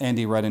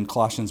Andy read in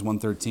Colossians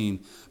 1:13?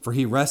 "For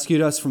he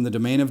rescued us from the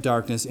domain of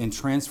darkness and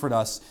transferred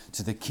us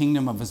to the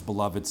kingdom of his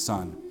beloved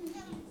Son."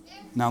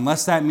 Now,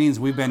 unless that means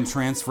we've been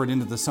transferred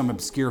into some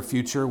obscure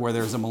future where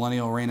there's a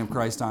millennial reign of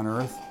Christ on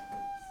earth,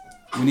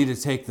 we need to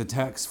take the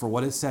text for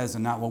what it says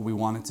and not what we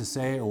want it to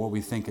say or what we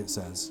think it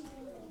says.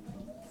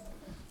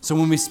 So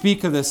when we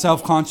speak of the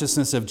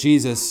self-consciousness of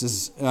Jesus,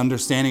 his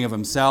understanding of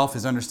himself,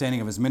 his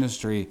understanding of his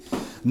ministry,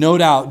 no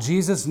doubt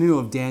Jesus knew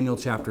of Daniel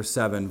chapter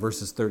 7,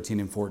 verses 13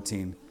 and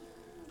 14.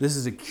 This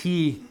is a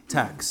key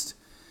text.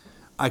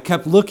 "I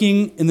kept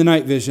looking in the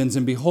night visions,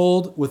 and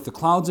behold, with the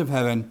clouds of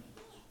heaven,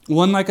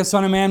 one like a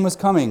son of man was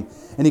coming.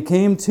 And he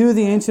came to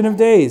the Ancient of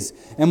Days,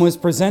 and was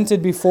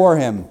presented before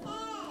him.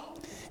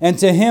 And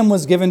to him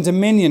was given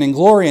dominion and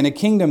glory and a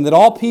kingdom, that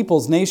all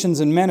peoples, nations,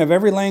 and men of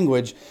every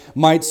language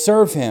might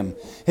serve him.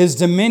 His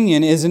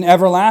dominion is an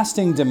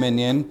everlasting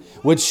dominion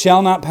which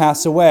shall not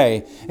pass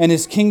away, and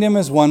his kingdom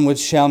is one which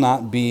shall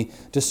not be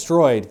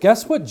destroyed."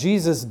 Guess what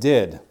Jesus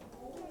did?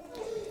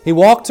 He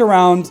walked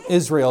around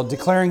Israel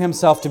declaring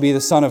himself to be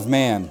the Son of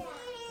Man.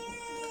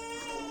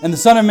 And the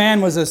Son of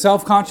Man was a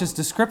self-conscious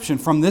description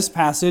from this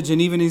passage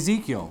and even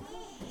Ezekiel.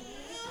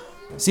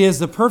 See, as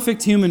the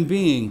perfect human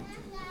being,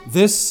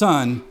 this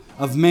Son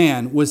of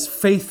Man was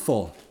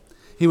faithful.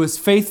 He was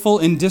faithful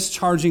in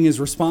discharging his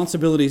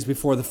responsibilities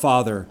before the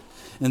Father.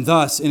 And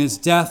thus, in his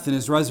death, in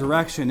his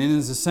resurrection, in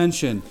his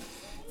ascension,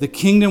 the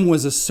kingdom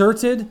was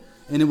asserted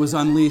and it was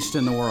unleashed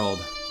in the world.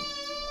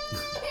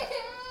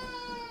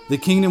 The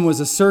kingdom was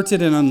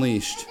asserted and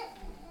unleashed.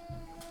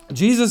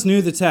 Jesus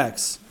knew the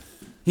text.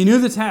 He knew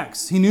the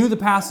text. He knew the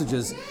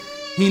passages.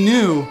 He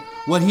knew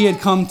what he had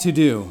come to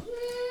do.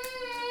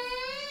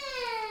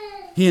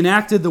 He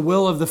enacted the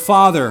will of the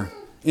Father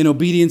in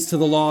obedience to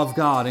the law of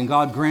God, and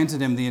God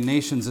granted him the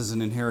nations as an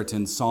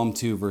inheritance, Psalm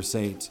 2, verse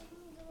 8.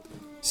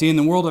 See, in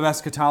the world of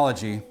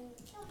eschatology,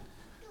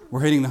 we're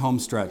hitting the home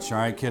stretch, all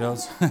right,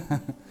 kiddos?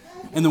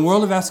 In the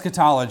world of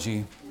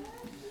eschatology,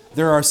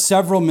 there are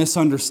several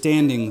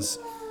misunderstandings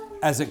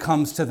as it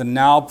comes to the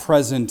now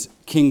present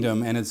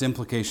kingdom and its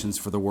implications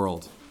for the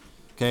world.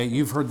 Okay,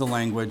 you've heard the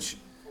language.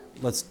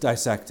 Let's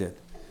dissect it.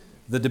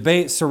 The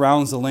debate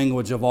surrounds the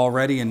language of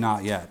already and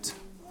not yet.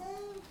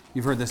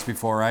 You've heard this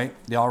before, right?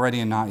 The already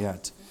and not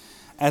yet.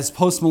 As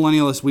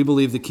postmillennialists, we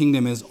believe the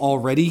kingdom is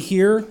already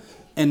here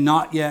and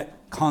not yet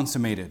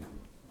consummated.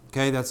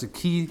 Okay, that's a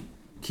key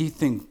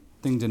thing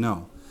to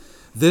know.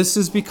 This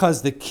is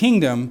because the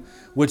kingdom,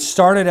 which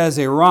started as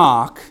a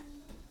rock,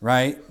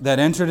 right, that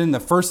entered in the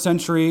first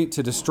century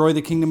to destroy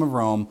the kingdom of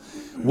Rome,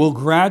 will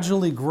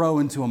gradually grow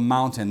into a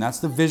mountain. That's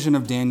the vision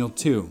of Daniel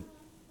 2.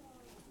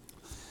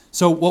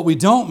 So what we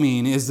don't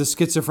mean is the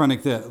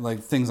schizophrenic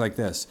things like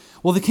this.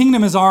 Well, the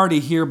kingdom is already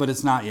here, but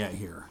it's not yet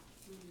here.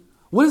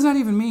 What does that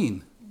even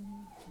mean?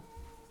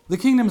 The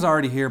kingdom's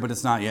already here, but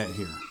it's not yet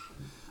here.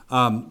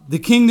 The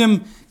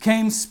kingdom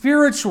came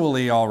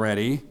spiritually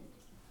already,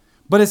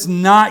 but it's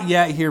not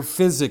yet here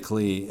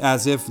physically,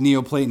 as if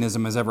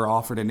Neoplatonism has ever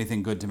offered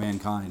anything good to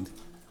mankind.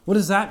 What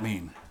does that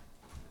mean?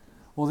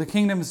 Well, the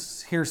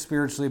kingdom's here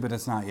spiritually, but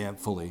it's not yet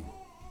fully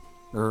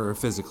or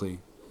physically.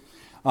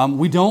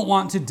 We don't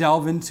want to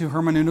delve into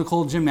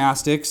hermeneutical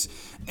gymnastics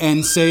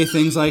and say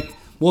things like,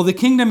 well, the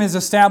kingdom is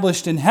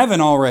established in heaven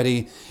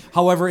already.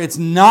 However, it's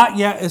not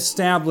yet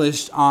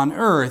established on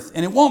earth,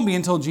 and it won't be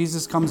until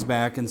Jesus comes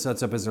back and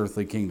sets up his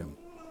earthly kingdom.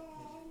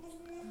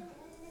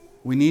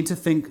 We need to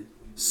think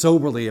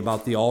soberly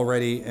about the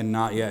already and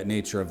not yet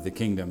nature of the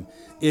kingdom.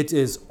 It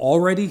is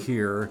already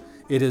here.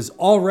 It is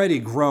already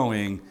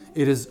growing.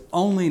 It is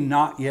only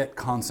not yet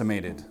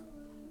consummated.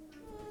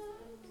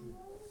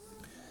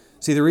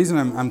 See, the reason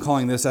I'm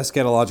calling this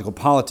eschatological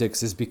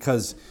politics is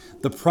because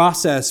the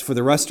process for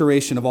the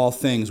restoration of all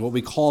things, what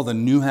we call the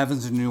new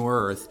heavens and new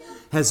earth,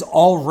 has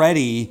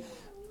already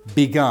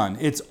begun.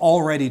 It's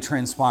already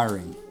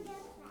transpiring.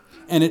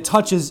 And it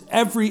touches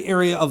every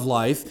area of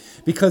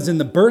life because in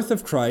the birth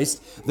of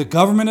Christ, the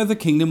government of the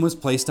kingdom was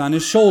placed on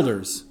his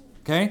shoulders.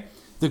 Okay?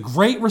 The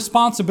great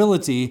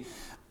responsibility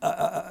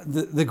of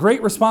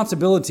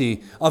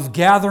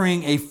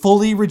gathering a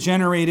fully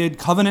regenerated,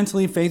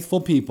 covenantally faithful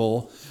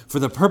people for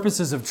the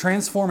purposes of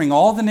transforming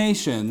all the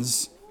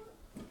nations,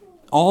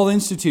 all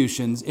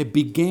institutions, it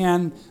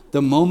began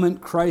the moment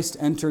Christ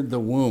entered the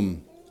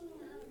womb.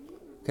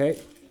 Okay?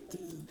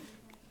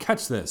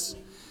 Catch this,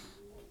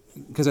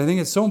 because I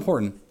think it's so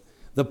important.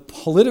 The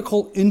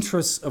political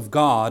interests of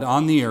God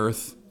on the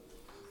earth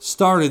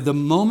started the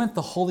moment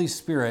the Holy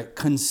Spirit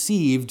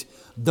conceived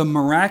the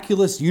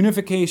miraculous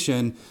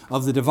unification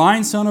of the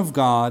divine Son of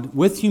God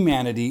with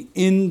humanity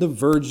in the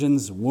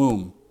Virgin's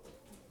womb.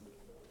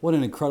 What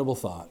an incredible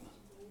thought.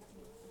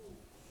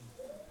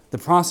 The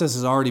process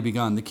has already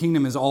begun. The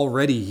kingdom is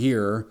already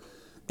here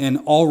and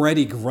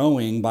already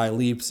growing by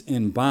leaps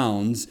and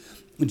bounds.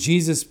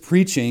 Jesus'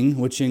 preaching,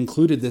 which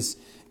included this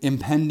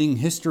impending,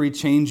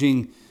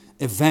 history-changing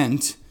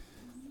event,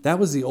 that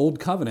was the old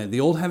covenant, the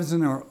old heavens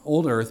and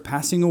old earth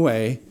passing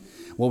away,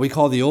 what we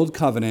call the old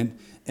covenant,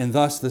 and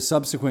thus the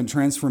subsequent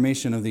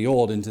transformation of the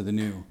old into the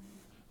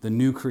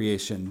new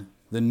creation,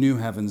 the new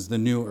heavens, the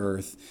new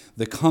earth,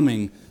 the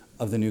coming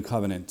of the new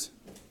covenant.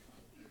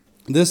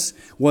 This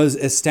was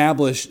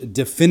established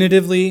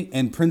definitively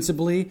and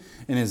principally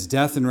in his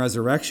death and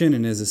resurrection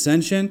and his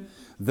ascension.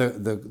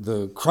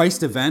 The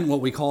Christ event, what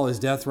we call his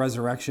death,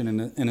 resurrection,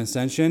 and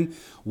ascension,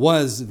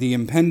 was the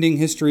impending,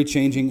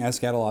 history-changing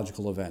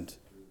eschatological event.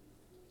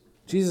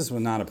 Jesus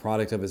was not a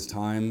product of his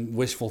time,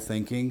 wishful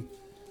thinking.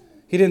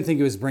 He didn't think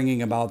he was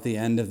bringing about the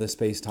end of the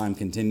space-time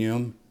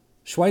continuum.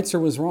 Schweitzer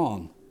was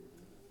wrong.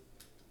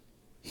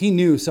 He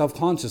knew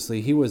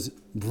self-consciously he was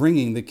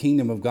bringing the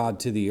kingdom of God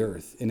to the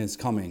earth in his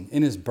coming,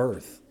 in his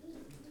birth.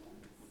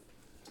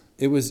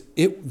 It was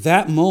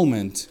that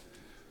moment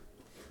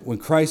when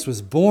Christ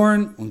was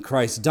born, when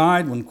Christ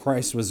died, when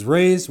Christ was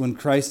raised, when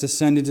Christ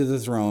ascended to the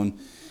throne.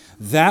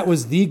 That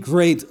was the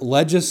great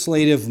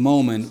legislative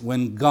moment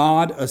when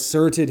God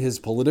asserted his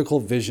political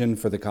vision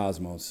for the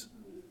cosmos.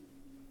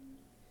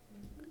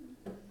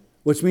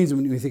 Which means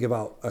when we think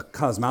about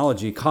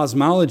cosmology,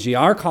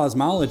 our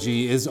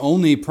cosmology is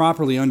only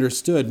properly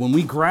understood when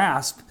we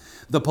grasp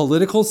the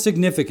political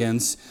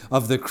significance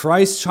of the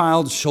Christ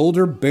child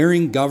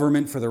shoulder-bearing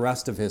government for the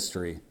rest of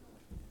history.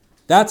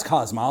 That's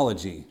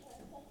cosmology.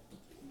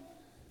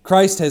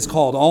 Christ has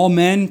called all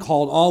men,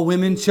 called all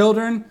women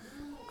children.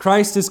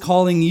 Christ is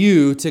calling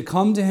you to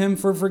come to him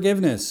for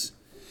forgiveness.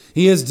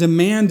 He has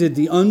demanded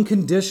the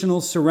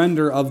unconditional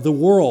surrender of the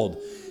world.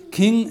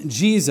 King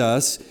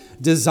Jesus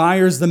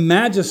desires the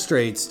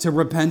magistrates to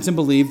repent and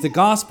believe the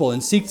gospel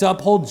and seek to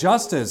uphold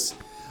justice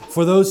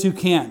for those who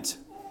can't.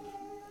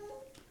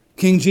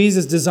 King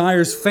Jesus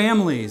desires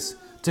families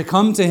to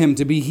come to him,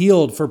 to be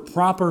healed for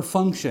proper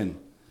function.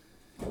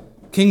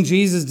 King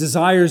Jesus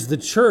desires the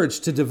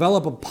church to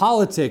develop a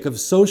politic of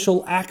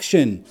social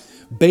action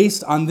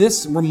based on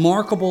this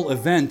remarkable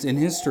event in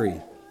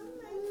history.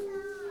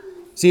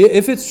 See,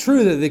 if it's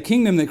true that the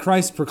kingdom that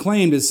Christ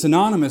proclaimed is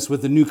synonymous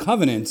with the new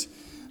covenant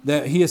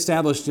that he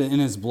established in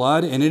his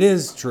blood, and it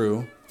is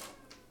true,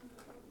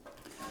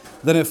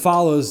 then it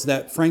follows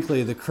that,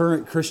 frankly, the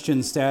current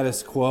Christian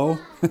status quo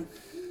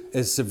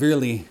is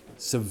severely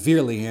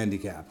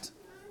handicapped.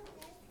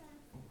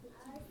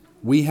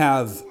 We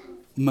have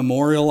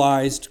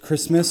memorialized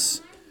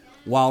Christmas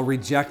while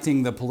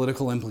rejecting the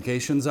political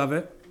implications of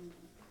it.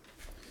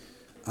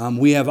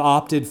 We have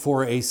opted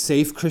for a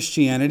safe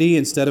Christianity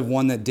instead of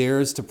one that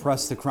dares to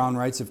press the crown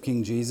rights of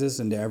King Jesus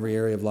into every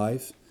area of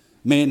life.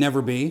 May it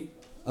never be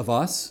of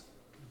us.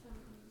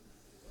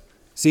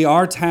 See,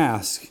 our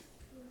task,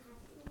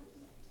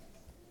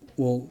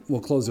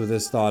 we'll close with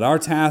this thought. Our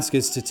task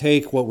is to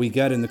take what we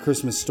get in the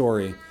Christmas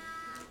story,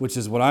 which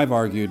is what I've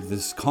argued,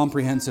 this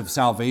comprehensive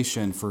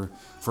salvation for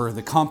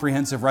the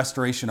comprehensive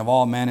restoration of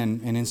all men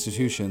and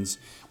institutions.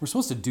 We're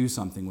supposed to do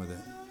something with it.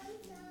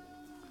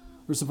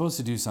 We're supposed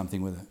to do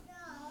something with it.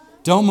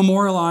 Don't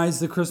memorialize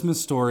the Christmas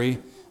story.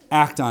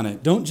 Act on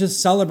it. Don't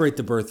just celebrate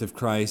the birth of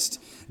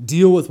Christ.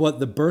 Deal with what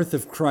the birth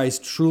of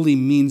Christ truly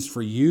means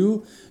for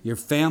you, your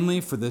family,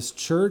 for this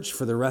church,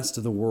 for the rest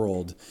of the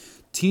world.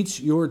 Teach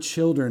your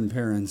children,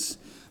 parents,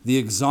 the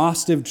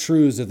exhaustive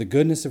truths of the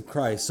goodness of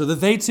Christ so that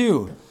they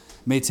too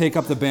may take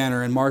up the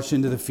banner and march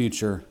into the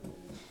future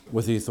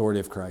with the authority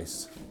of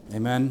Christ.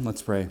 Amen.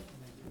 Let's pray.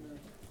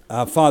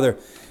 Father,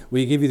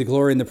 we give you the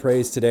glory and the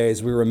praise today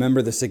as we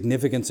remember the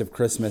significance of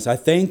Christmas. I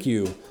thank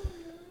you.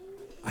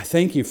 I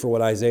thank you for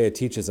what Isaiah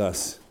teaches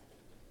us.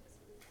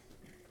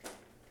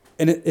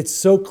 And it's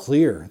so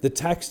clear. The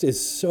text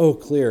is so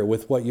clear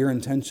with what your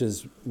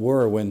intentions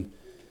were when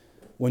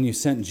you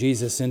sent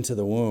Jesus into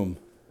the womb.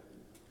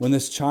 When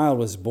this child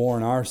was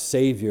born, our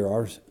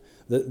Savior,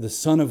 the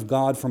Son of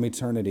God from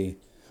eternity,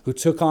 who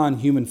took on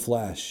human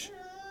flesh.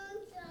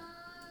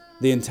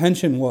 The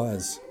intention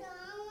was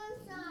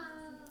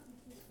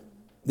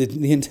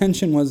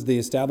the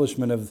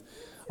establishment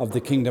of the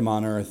kingdom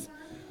on earth.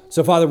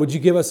 So, Father, would you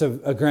give us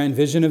a grand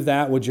vision of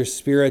that? Would your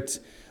Spirit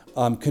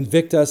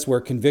convict us where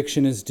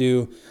conviction is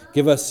due?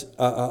 Give us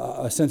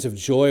a sense of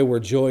joy where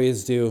joy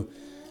is due?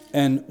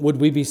 And would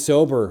we be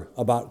sober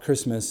about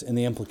Christmas and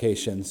the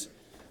implications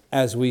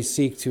as we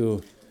seek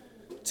to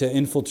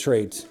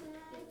infiltrate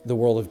the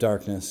world of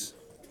darkness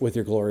with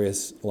your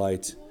glorious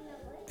light?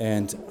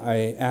 And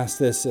I ask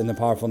this in the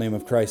powerful name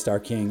of Christ, our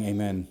King.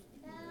 Amen.